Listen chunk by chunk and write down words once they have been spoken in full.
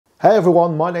Hey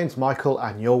everyone, my name's Michael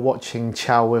and you're watching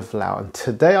Chow with Lau, and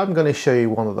today I'm going to show you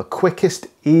one of the quickest,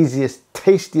 easiest,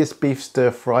 tastiest beef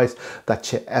stir fries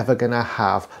that you're ever going to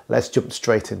have. Let's jump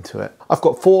straight into it. I've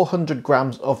got 400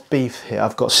 grams of beef here.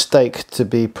 I've got steak to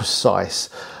be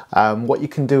precise. What you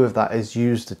can do with that is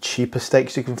use the cheaper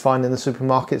steaks you can find in the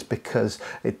supermarkets, because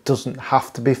it doesn't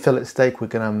have to be fillet steak. We're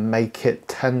going to make it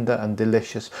tender and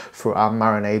delicious through our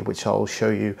marinade, which I'll show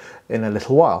you in a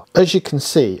little while. As you can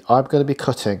see, I'm going to be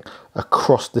cutting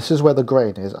across. This is where the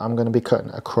grain is. I'm going to be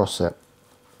cutting across it,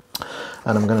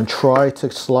 and I'm going to try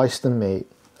to slice the meat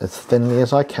as thinly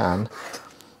as I can,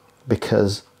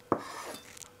 because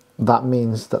that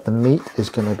means that the meat is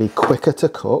going to be quicker to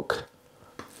cook.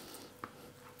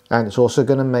 And it's also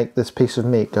going to make this piece of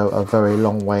meat go a very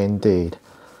long way indeed.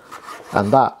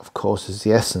 And that, of course, is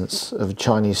the essence of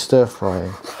Chinese stir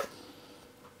frying.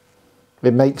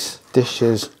 It makes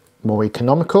dishes more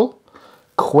economical,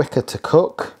 quicker to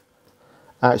cook,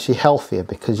 actually healthier,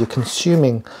 because you're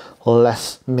consuming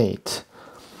less meat,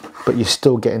 but you're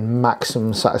still getting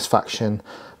maximum satisfaction,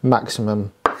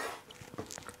 maximum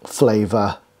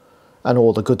flavour, and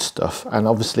all the good stuff. And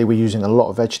obviously we're using a lot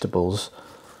of vegetables,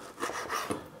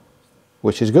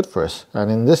 which is good for us,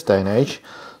 and in this day and age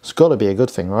it's got to be a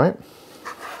good thing, right?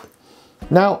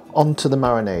 Now onto the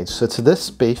marinade. So to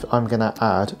this beef I'm going to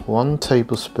add 1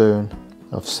 tablespoon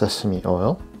of sesame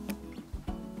oil,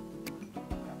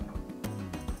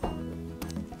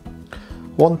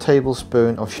 1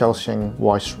 tablespoon of Shaoxing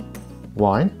white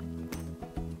wine,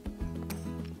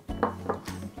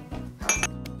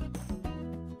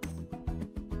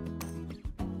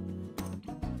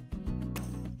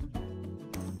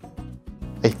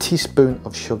 1 teaspoon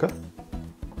of sugar,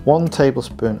 1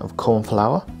 tablespoon of corn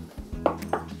flour,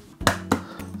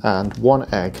 and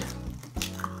 1 egg.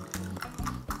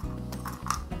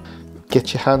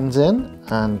 Get your hands in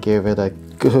and give it a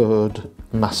good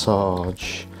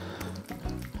massage.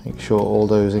 Make sure all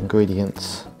those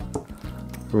ingredients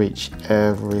reach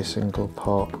every single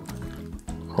part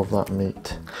of that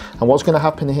meat. And what's going to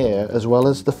happen here, as well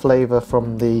as the flavour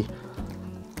from the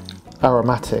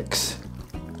aromatics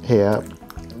here,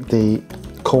 the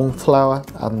corn flour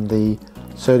and the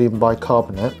sodium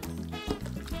bicarbonate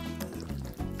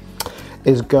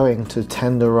is going to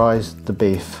tenderize the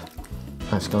beef,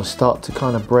 and it's going to start to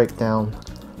kind of break down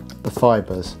the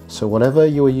fibers. So whatever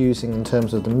you're using in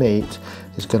terms of the meat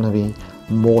is going to be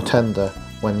more tender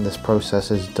when this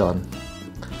process is done.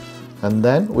 And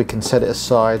then we can set it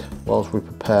aside whilst we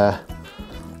prepare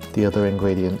the other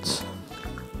ingredients.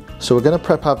 So we're going to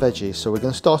prep our veggies. So we're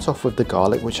going to start off with the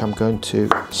garlic, which I'm going to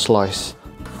slice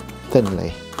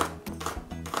thinly.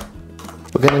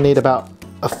 We're going to need about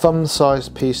a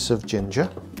thumb-sized piece of ginger,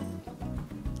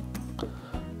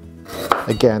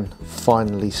 again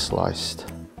finely sliced.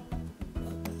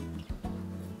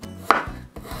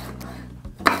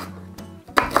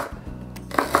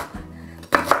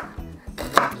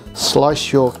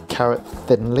 Slice your carrot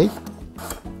thinly.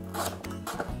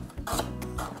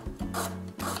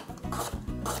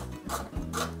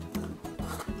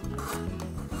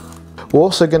 We're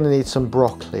also going to need some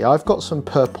broccoli. I've got some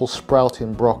purple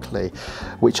sprouting broccoli,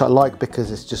 which I like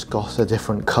because it's just got a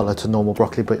different colour to normal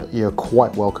broccoli, but you're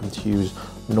quite welcome to use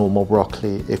normal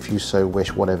broccoli if you so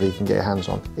wish, whatever you can get your hands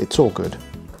on. It's all good.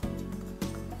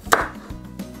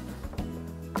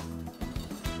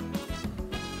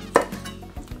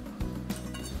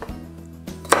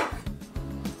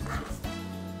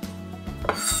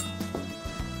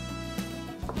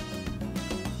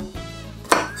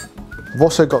 I've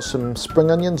also got some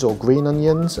spring onions or green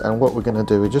onions, and what we're going to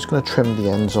do, we're just going to trim the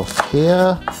ends off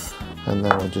here, and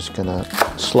then we're just going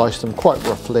to slice them quite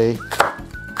roughly.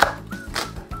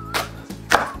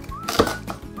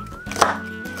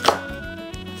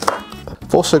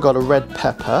 I've also got a red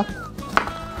pepper.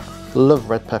 Love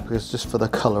red peppers just for the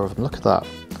colour of them. Look at that.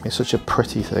 It's such a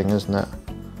pretty thing, isn't it?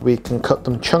 We can cut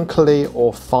them chunkily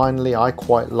or finely. I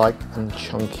quite like them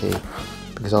chunky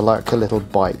because I like a little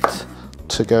bite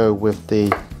to go with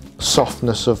the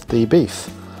softness of the beef.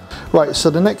 Right, so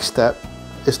the next step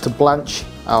is to blanch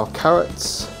our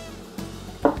carrots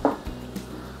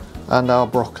and our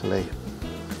broccoli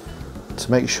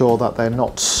to make sure that they're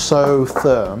not so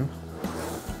firm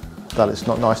that it's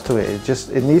not nice to eat.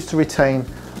 It needs to retain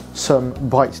some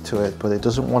bite to it, but it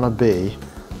doesn't want to be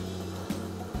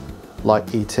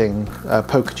like eating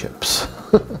poker chips.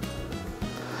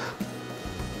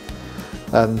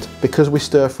 And because we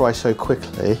stir fry so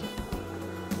quickly,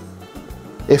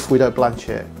 if we don't blanch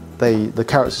it, the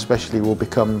carrots especially will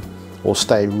become or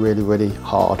stay really, really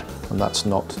hard, and that's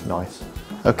not nice.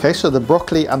 Okay, so the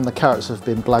broccoli and the carrots have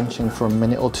been blanching for a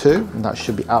minute or two, and that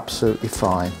should be absolutely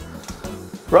fine.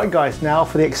 Right guys, now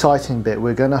for the exciting bit.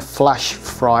 We're gonna flash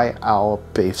fry our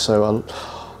beef. So a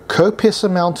copious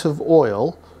amount of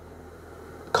oil,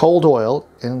 cold oil,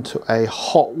 into a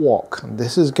hot wok. And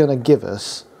this is gonna give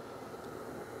us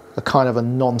a kind of a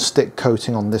non-stick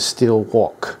coating on this steel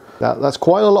wok. That's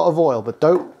quite a lot of oil, but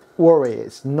don't worry,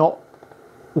 it's not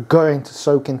going to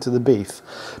soak into the beef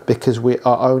because we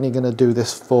are only going to do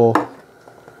this for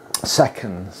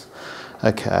seconds.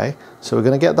 Okay, so we're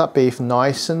going to get that beef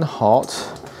nice and hot,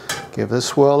 give it a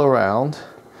swirl around,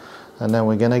 and then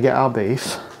we're going to get our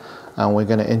beef and we're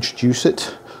going to introduce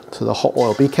it to the hot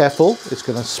oil. Be careful, it's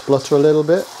going to splutter a little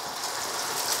bit.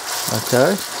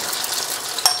 Okay.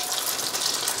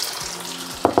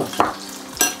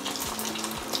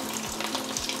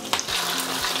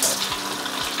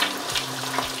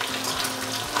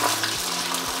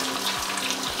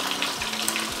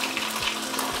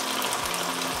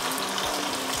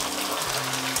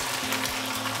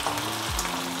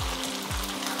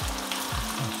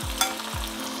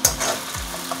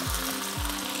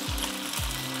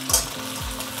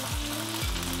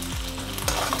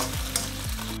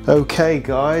 Okay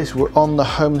guys, we're on the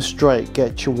home straight.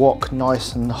 Get your wok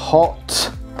nice and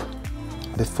hot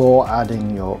before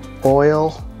adding your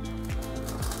oil.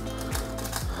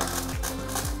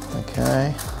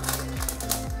 Okay,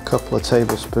 a couple of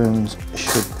tablespoons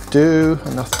should do,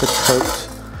 enough to coat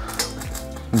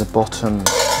the bottom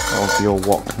of your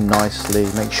wok nicely.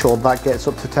 Make sure that gets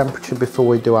up to temperature before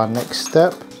we do our next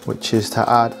step, which is to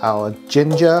add our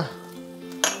ginger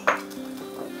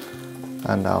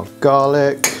and our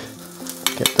garlic.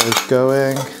 Get those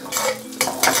going.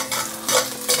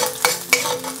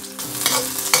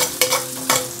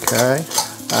 Okay,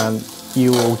 and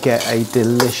you will get a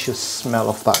delicious smell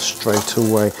of that straight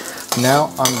away.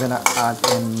 Now I'm going to add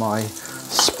in my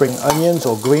spring onions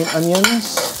or green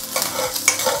onions.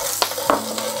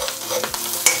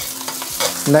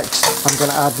 Next I'm going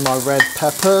to add my red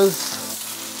peppers.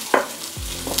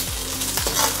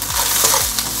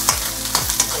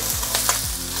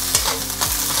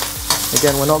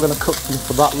 Again, we're not going to cook them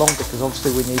for that long because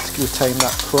obviously we need to retain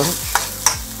that crunch.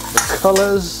 The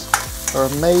colours are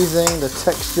amazing, the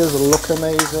textures look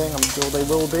amazing, I'm sure they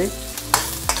will be.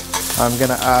 I'm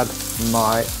going to add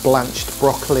my blanched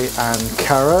broccoli and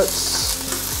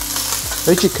carrots.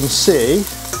 As you can see,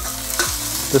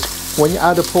 when you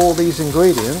add up all these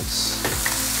ingredients,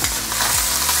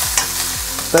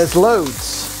 there's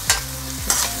loads.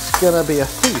 It's going to be a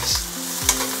feast.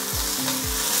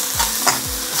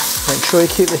 Make sure you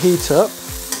keep the heat up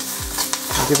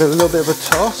and give it a little bit of a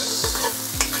toss.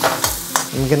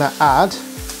 I'm going to add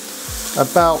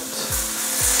about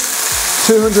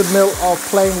 200 ml of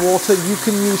plain water. You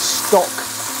can use stock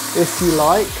if you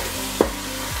like,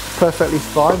 perfectly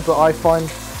fine, but I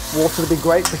find water to be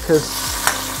great because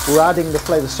we're adding the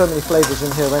flavour. There's so many flavours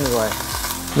in here anyway.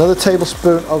 Another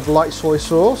tablespoon of light soy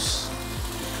sauce,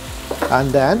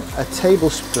 and then a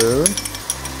tablespoon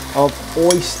of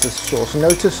oyster sauce.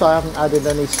 Notice I haven't added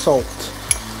any salt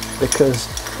because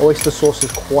oyster sauce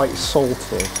is quite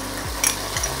salty.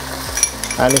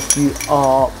 And if you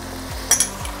are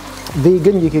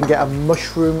vegan, you can get a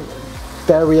mushroom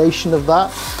variation of that,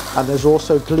 and there's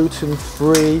also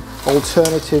gluten-free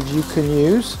alternatives you can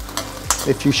use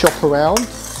if you shop around.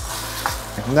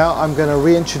 Now I'm going to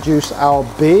reintroduce our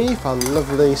beef, our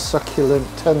lovely succulent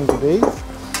tender beef.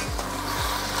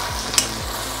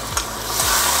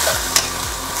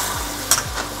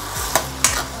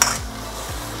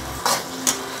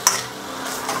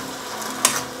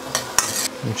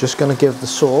 I'm just going to give the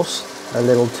sauce a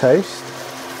little taste.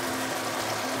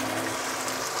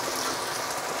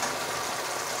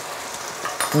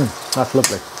 That's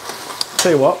lovely.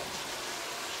 Tell you what,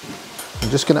 I'm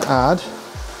just going to add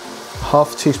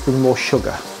half a teaspoon more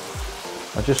sugar.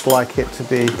 I just like it to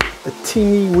be a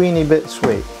teeny weeny bit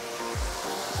sweet.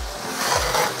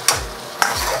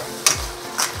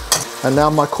 And now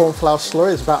my cornflour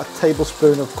slurry is about a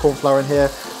tablespoon of cornflour in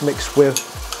here, mixed with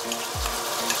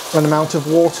an amount of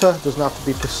water. Doesn't have to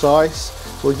be precise.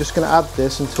 We're just going to add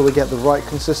this until we get the right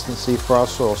consistency for our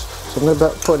sauce. So I'm going to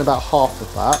put in about half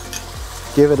of that.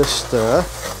 Give it a stir.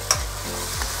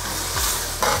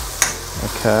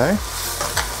 Okay.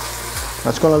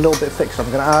 That's gone a little bit thick, so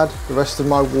I'm going to add the rest of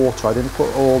my water. I didn't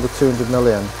put all the 200 ml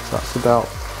in, so that's about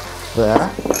there.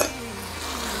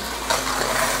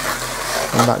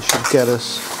 And that should get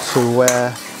us to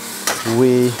where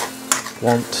we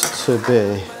want to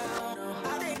be.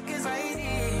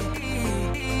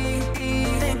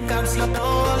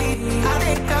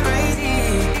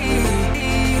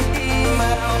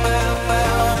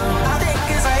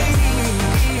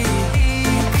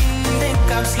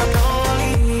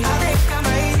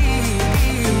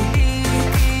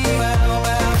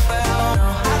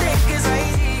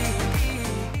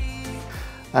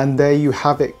 And there you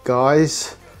have it,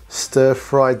 guys.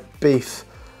 Stir-fried beef.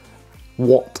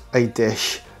 What a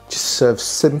dish. Just served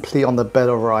simply on the bed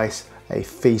of rice. A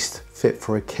feast fit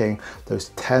for a king. Those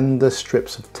tender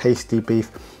strips of tasty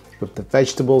beef with the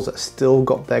vegetables that still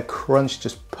got their crunch,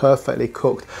 just perfectly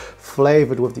cooked,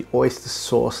 flavored with the oyster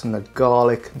sauce and the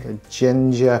garlic and the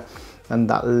ginger and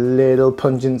that little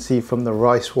pungency from the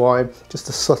rice wine. Just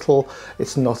a subtle,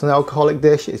 it's not an alcoholic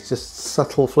dish, it's just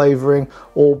subtle flavoring,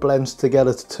 all blends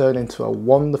together to turn into a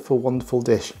wonderful, wonderful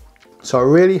dish. So I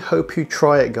really hope you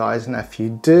try it, guys, and if you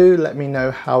do, let me know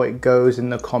how it goes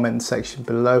in the comment section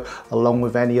below, along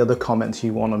with any other comments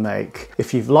you want to make.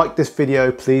 If you've liked this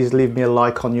video, please leave me a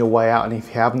like on your way out, and if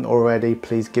you haven't already,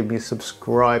 please give me a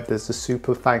subscribe. There's a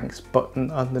super thanks button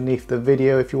underneath the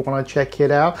video if you want to check it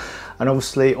out. And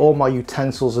obviously all my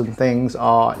utensils and things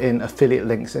are in affiliate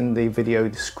links in the video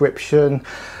description.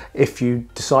 If you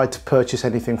decide to purchase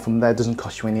anything from there, it doesn't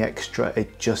cost you any extra.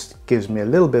 It just gives me a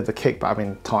little bit of a kickback, I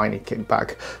mean tiny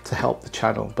kickback, to help the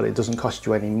channel, but it doesn't cost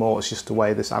you any more. It's just the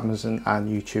way this Amazon and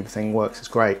YouTube thing works. It's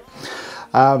great.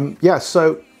 Yeah,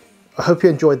 so I hope you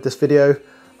enjoyed this video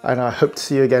and I hope to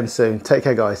see you again soon. Take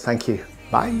care, guys. Thank you.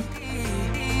 Bye.